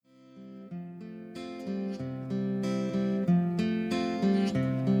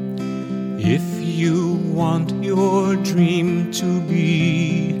If you want your dream to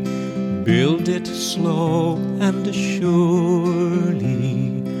be, build it slow and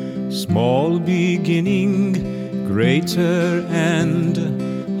surely. Small beginning, greater end.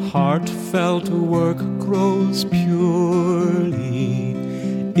 Heartfelt work grows purely.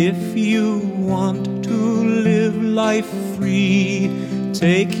 If you want to live life free,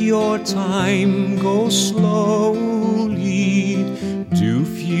 take your time, go slowly. Do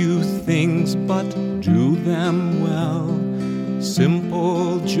few things, but do them well.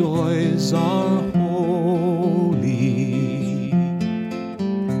 Simple joys are holy.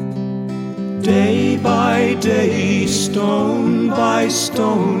 Day by day, stone by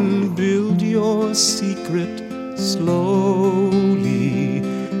stone, build your secret slowly.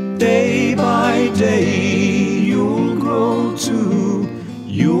 Day by day, you'll grow too.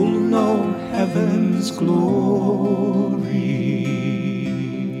 You'll know heaven's glory.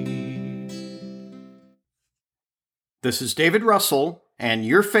 This is David Russell and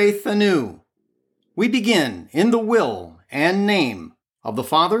Your Faith Anew. We begin in the will and name of the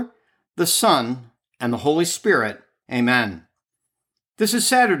Father, the Son, and the Holy Spirit. Amen. This is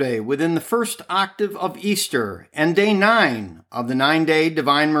Saturday within the first octave of Easter and day 9 of the 9-day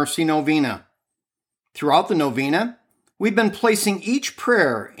Divine Mercy Novena. Throughout the novena, we've been placing each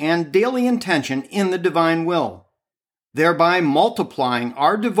prayer and daily intention in the divine will, thereby multiplying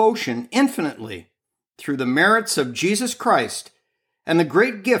our devotion infinitely through the merits of Jesus Christ and the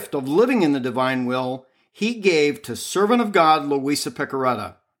great gift of living in the divine will he gave to servant of God Luisa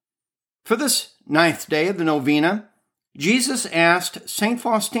Piccarreta. For this 9th day of the novena, Jesus asked St.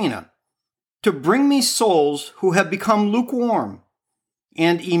 Faustina to bring me souls who have become lukewarm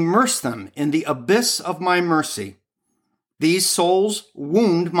and immerse them in the abyss of my mercy. These souls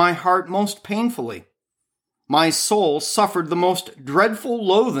wound my heart most painfully. My soul suffered the most dreadful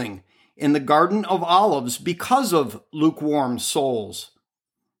loathing in the Garden of Olives because of lukewarm souls.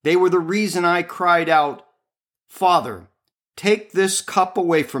 They were the reason I cried out, "Father, take this cup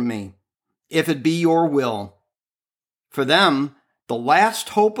away from me, if it be your will." For them, the last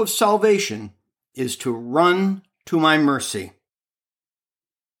hope of salvation is to run to my mercy.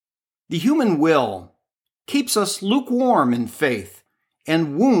 The human will keeps us lukewarm in faith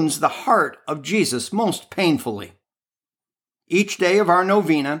and wounds the heart of Jesus most painfully. Each day of our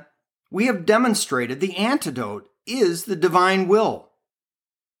novena, we have demonstrated the antidote is the divine will.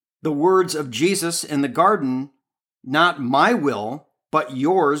 The words of Jesus in the garden, "Not my will, but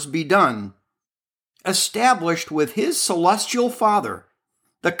yours be done," established with his celestial Father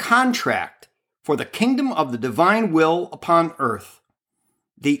the contract for the kingdom of the divine will upon earth,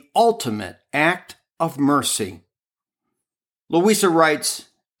 the ultimate act of mercy. Luisa writes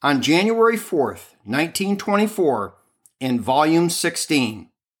on January 4th, 1924, in Volume 16,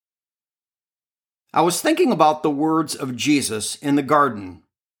 I was thinking about the words of Jesus in the garden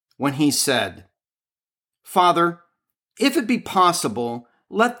when he said, "Father, if it be possible,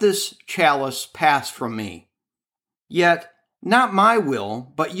 let this chalice pass from me. Yet not my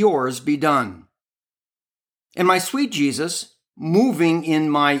will, but yours be done." And my sweet Jesus, moving in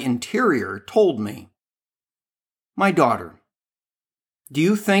my interior, told me, "My daughter, do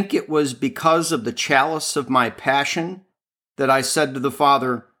you think it was because of the chalice of my passion that I said to the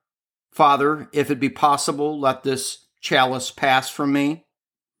Father, 'Father, if it be possible, let this chalice pass from me'?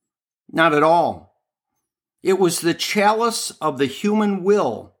 Not at all. It was the chalice of the human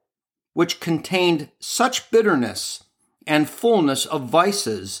will, which contained such bitterness and fullness of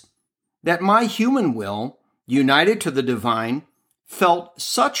vices that my human will, united to the divine, felt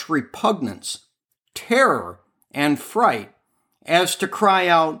such repugnance, terror, and fright as to cry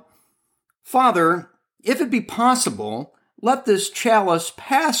out, 'Father, if it be possible, let this chalice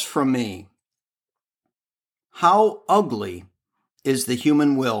pass from me.'" How ugly is the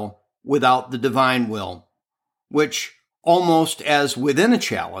human will without the divine will, which, almost as within a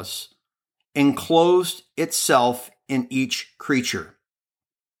chalice, enclosed itself in each creature.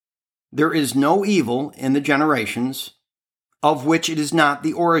 There is no evil in the generations of which it is not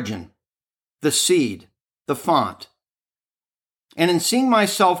the origin, the seed, the font. And in seeing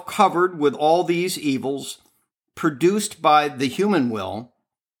myself covered with all these evils produced by the human will,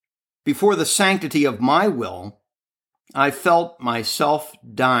 before the sanctity of my will, I felt myself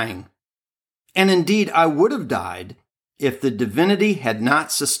dying. And indeed, I would have died if the divinity had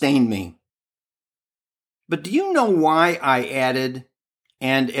not sustained me. But do you know why I added,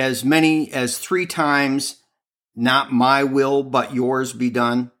 and as many as 3 times, "Not my will, but yours be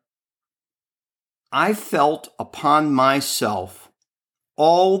done"? I felt upon myself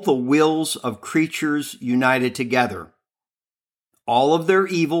all the wills of creatures united together, all of their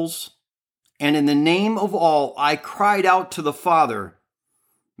evils, and in the name of all, I cried out to the Father,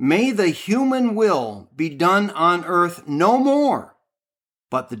 may the human will be done on earth no more,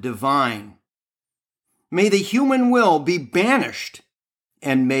 but the divine. May the human will be banished,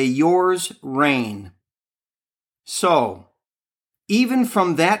 and may yours reign. So, even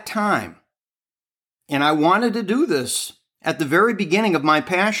from that time, and I wanted to do this at the very beginning of my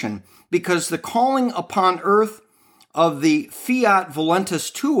passion, because the calling upon earth of the fiat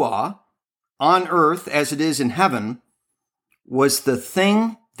voluntas tua, on earth as it is in heaven, was the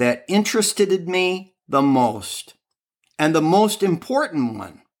thing that interested me the most, and the most important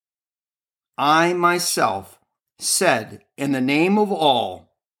one. I myself said in the name of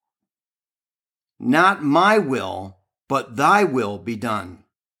all, not my will, but thy will be done.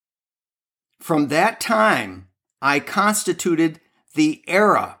 From that time, I constituted the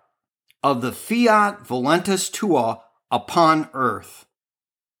era of the fiat voluntas tua upon earth.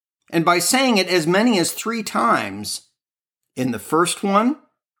 And by saying it as many as 3 times, in the first one,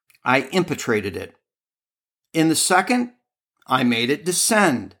 I impetrated it. In the second, I made it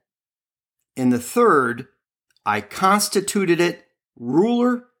descend. In the third, I constituted it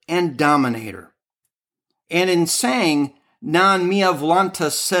ruler and dominator. And in saying, non mea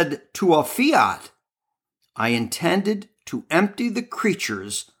voluntas sed tua fiat, I intended to empty the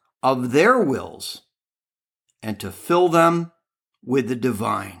creatures of their wills and to fill them with the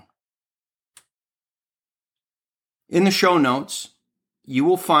divine. In the show notes, you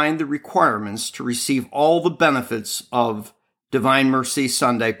will find the requirements to receive all the benefits of Divine Mercy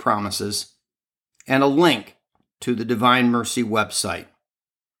Sunday Promises and a link to the Divine Mercy website.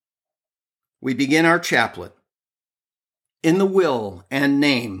 We begin our chaplet. In the will and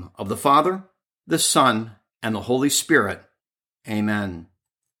name of the Father, the Son, and the Holy Spirit. Amen.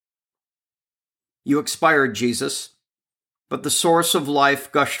 You expired, Jesus, but the source of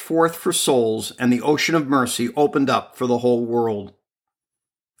life gushed forth for souls, and the ocean of mercy opened up for the whole world.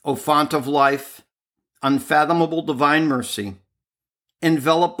 O font of life, unfathomable divine mercy,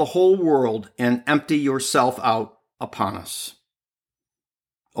 envelop the whole world and empty yourself out upon us.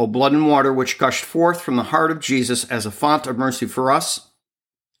 O blood and water which gushed forth from the heart of Jesus as a font of mercy for us,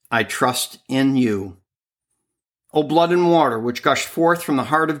 I trust in you. O blood and water which gushed forth from the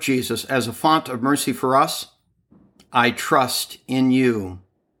heart of Jesus as a font of mercy for us, I trust in you.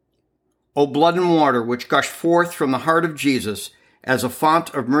 O blood and water which gushed forth from the heart of Jesus as a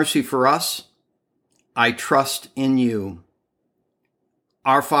font of mercy for us, I trust in you.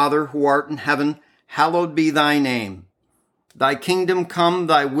 Our Father, who art in heaven, hallowed be thy name. Thy kingdom come,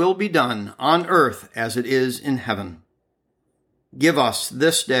 thy will be done, on earth as it is in heaven. Give us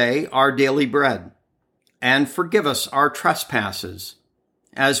this day our daily bread, and forgive us our trespasses,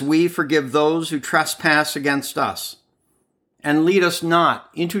 as we forgive those who trespass against us. And lead us not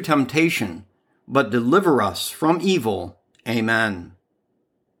into temptation, but deliver us from evil. Amen.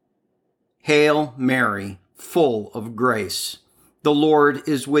 Hail Mary, full of grace, the Lord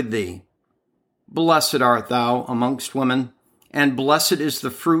is with thee. Blessed art thou amongst women, and blessed is the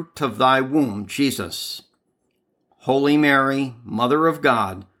fruit of thy womb, Jesus. Holy Mary, Mother of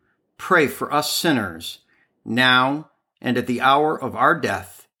God, pray for us sinners, now and at the hour of our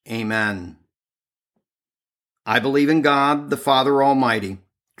death. Amen. I believe in God, the Father Almighty,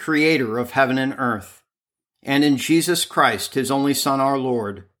 creator of heaven and earth, and in Jesus Christ, his only Son, our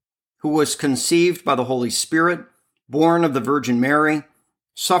Lord, who was conceived by the Holy Spirit, born of the Virgin Mary,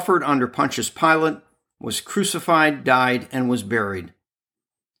 suffered under Pontius Pilate, was crucified, died, and was buried.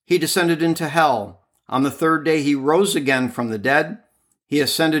 He descended into hell. On the third day he rose again from the dead. He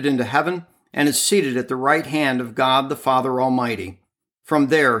ascended into heaven and is seated at the right hand of God the Father Almighty. From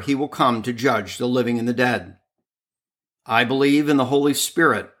there he will come to judge the living and the dead. I believe in the Holy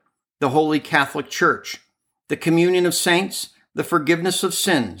Spirit, the Holy Catholic Church, the communion of saints, the forgiveness of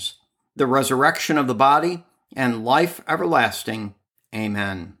sins, the resurrection of the body, and life everlasting.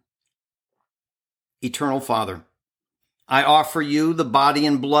 Amen. Eternal Father, I offer you the body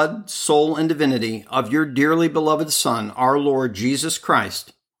and blood, soul and divinity of your dearly beloved Son, our Lord Jesus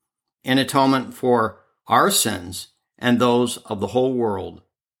Christ, in atonement for our sins and those of the whole world.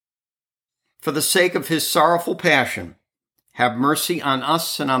 For the sake of his sorrowful passion, have mercy on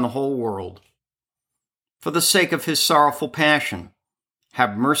us and on the whole world. For the sake of his sorrowful passion,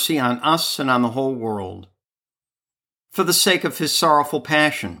 have mercy on us and on the whole world. For the sake of his sorrowful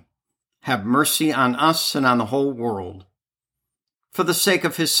passion, have mercy on us and on the whole world. For the sake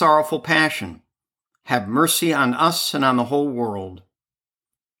of his sorrowful passion, have mercy on us and on the whole world.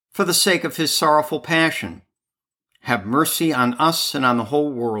 For the sake of his sorrowful passion, have mercy on us and on the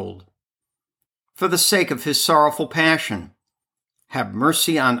whole world. For the sake of his sorrowful passion, have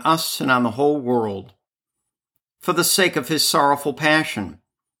mercy on us and on the whole world. For the sake of his sorrowful passion,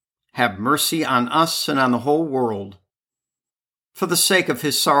 have mercy on us and on the whole world. For the sake of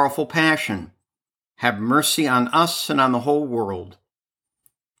his sorrowful passion, have mercy on us and on the whole world.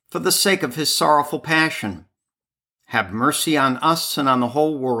 For the sake of his sorrowful passion, have mercy on us and on the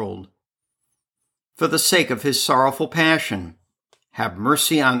whole world. For the sake of his sorrowful passion, have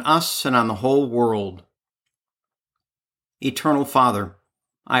mercy on us and on the whole world. Eternal Father,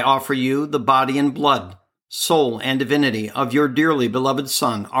 I offer you the body and blood, soul and divinity of your dearly beloved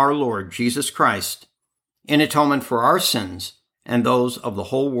Son, our Lord Jesus Christ, in atonement for our sins and those of the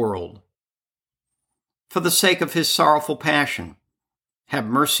whole world. For the sake of his sorrowful passion, have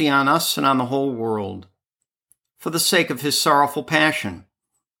mercy on us and on the whole world. For the sake of his sorrowful passion,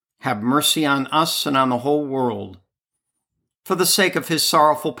 have mercy on us and on the whole world. For the sake of his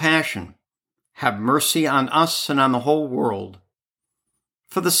sorrowful passion, have mercy on us and on the whole world.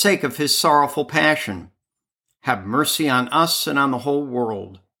 For the sake of his sorrowful passion, have mercy on us and on the whole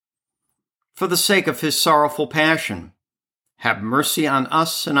world. For the sake of his sorrowful passion, have mercy on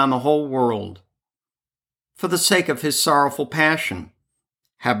us and on the whole world. For the sake of his sorrowful passion,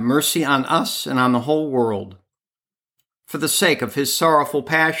 have mercy on us and on the whole world. For the sake of his sorrowful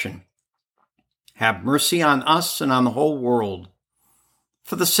passion, have mercy on us and on the whole world.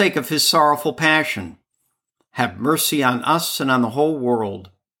 For the sake of his sorrowful passion, have mercy on us and on the whole world.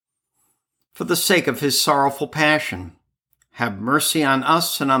 For the sake of his sorrowful passion, have mercy on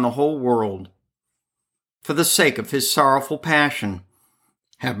us and on the whole world. For the sake of his sorrowful passion,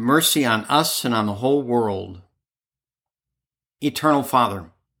 have mercy on us and on the whole world. Eternal Father,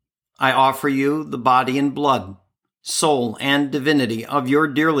 I offer you the body and blood, soul and divinity of your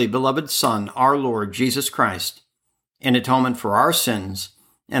dearly beloved Son, our Lord Jesus Christ, in atonement for our sins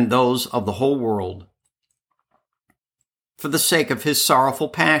and those of the whole world. For the sake of his sorrowful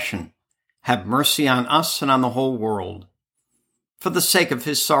passion, have mercy on us and on the whole world. For the sake of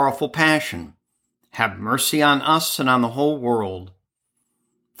his sorrowful passion, have mercy on us and on the whole world.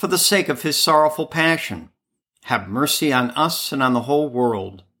 For the sake of his sorrowful passion, have mercy on us and on the whole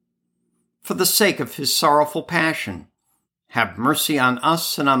world. For the sake of his sorrowful passion, have mercy on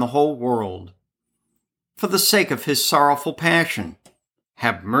us and on the whole world. For the sake of his sorrowful passion,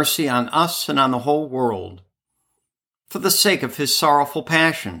 have mercy on us and on the whole world. For the sake of his sorrowful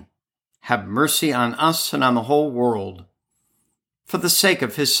passion, have mercy on us and on the whole world. For the sake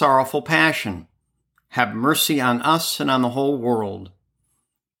of his sorrowful passion, have mercy on us and on the whole world.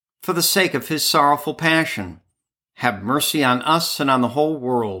 For the sake of his sorrowful passion, have mercy on us and on the whole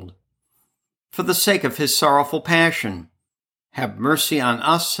world. For the sake of his sorrowful passion, have mercy on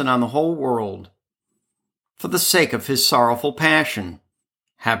us and on the whole world. For the sake of his sorrowful passion,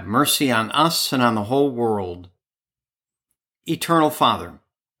 have mercy on us and on the whole world. Eternal Father,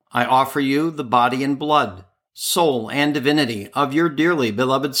 I offer you the body and blood, soul and divinity of your dearly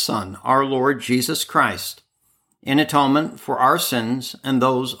beloved Son, our Lord Jesus Christ, in atonement for our sins and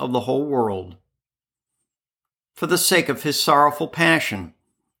those of the whole world. For the sake of his sorrowful passion,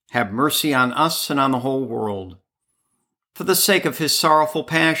 have mercy on us and on the whole world. For the sake of his sorrowful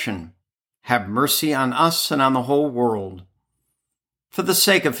passion, have mercy on us and on the whole world. For the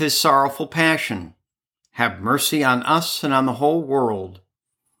sake of his sorrowful passion, have mercy on us and on the whole world.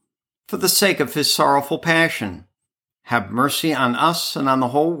 For the sake of his sorrowful passion, have mercy on us and on the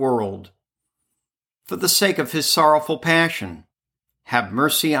whole world. For the sake of his sorrowful passion, have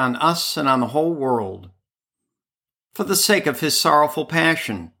mercy on us and on the whole world. For the sake of his sorrowful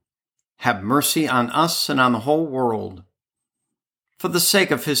passion, have mercy on us and on the whole world. For the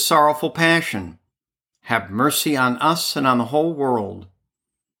sake of his sorrowful passion, have mercy on us and on the whole world.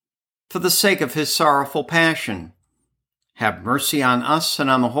 For the sake of his sorrowful passion, have mercy on us and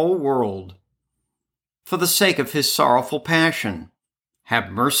on the whole world. For the sake of his sorrowful passion,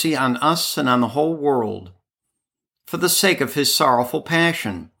 have mercy on us and on the whole world. For the sake of his sorrowful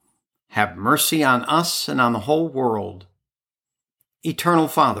passion, have mercy on us and on the whole world. Eternal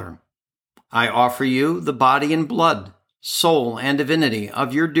Father, I offer you the body and blood, soul and divinity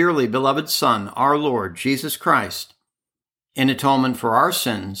of your dearly beloved Son, our Lord Jesus Christ, in atonement for our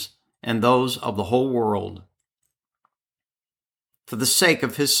sins and those of the whole world. For the sake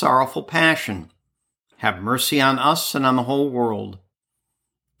of his sorrowful passion, have mercy on us and on the whole world.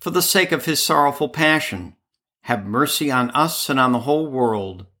 For the sake of his sorrowful passion, have mercy on us and on the whole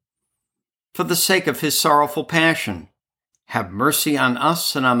world. For the sake of his sorrowful passion, have mercy on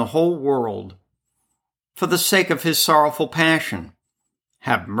us and on the whole world. For the sake of his sorrowful passion,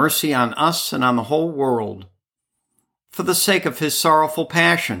 have mercy on us and on the whole world. For the sake of his sorrowful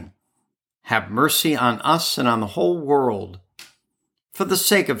passion, have mercy on us and on the whole world. for the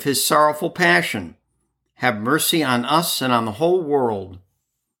sake of his sorrowful passion, have mercy on us and on the whole world.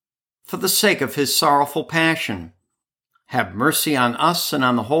 For the sake of his sorrowful passion, have mercy on us and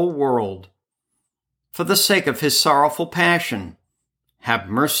on the whole world. For the sake of his sorrowful passion, have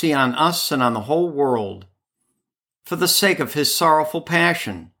mercy on us and on the whole world. For the sake of his sorrowful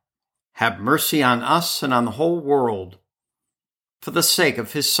passion, have mercy on us and on the whole world. For the sake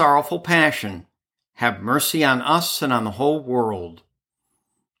of his sorrowful passion, have mercy on us and on the whole world.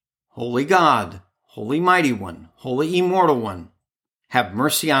 Holy God, Holy Mighty One, Holy Immortal One, have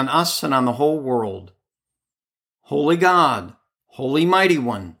mercy on us and on the whole world. Holy God, Holy Mighty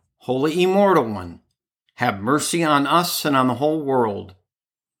One, Holy Immortal One, have mercy on us and on the whole world.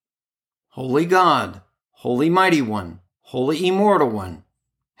 Holy God, Holy Mighty One, Holy Immortal One,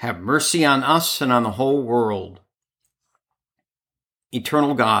 have mercy on us and on the whole world.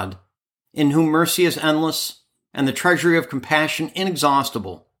 Eternal God, in whom mercy is endless and the treasury of compassion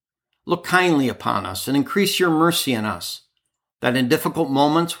inexhaustible, look kindly upon us and increase your mercy in us, that in difficult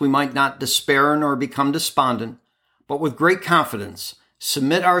moments we might not despair nor become despondent, but with great confidence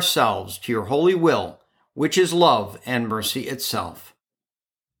submit ourselves to your holy will, which is love and mercy itself.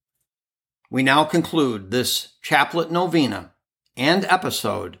 We now conclude this chaplet novena and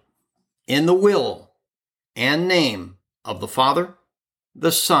episode in the will and name of the Father,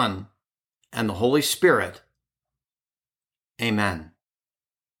 the Son, and the Holy Spirit. Amen.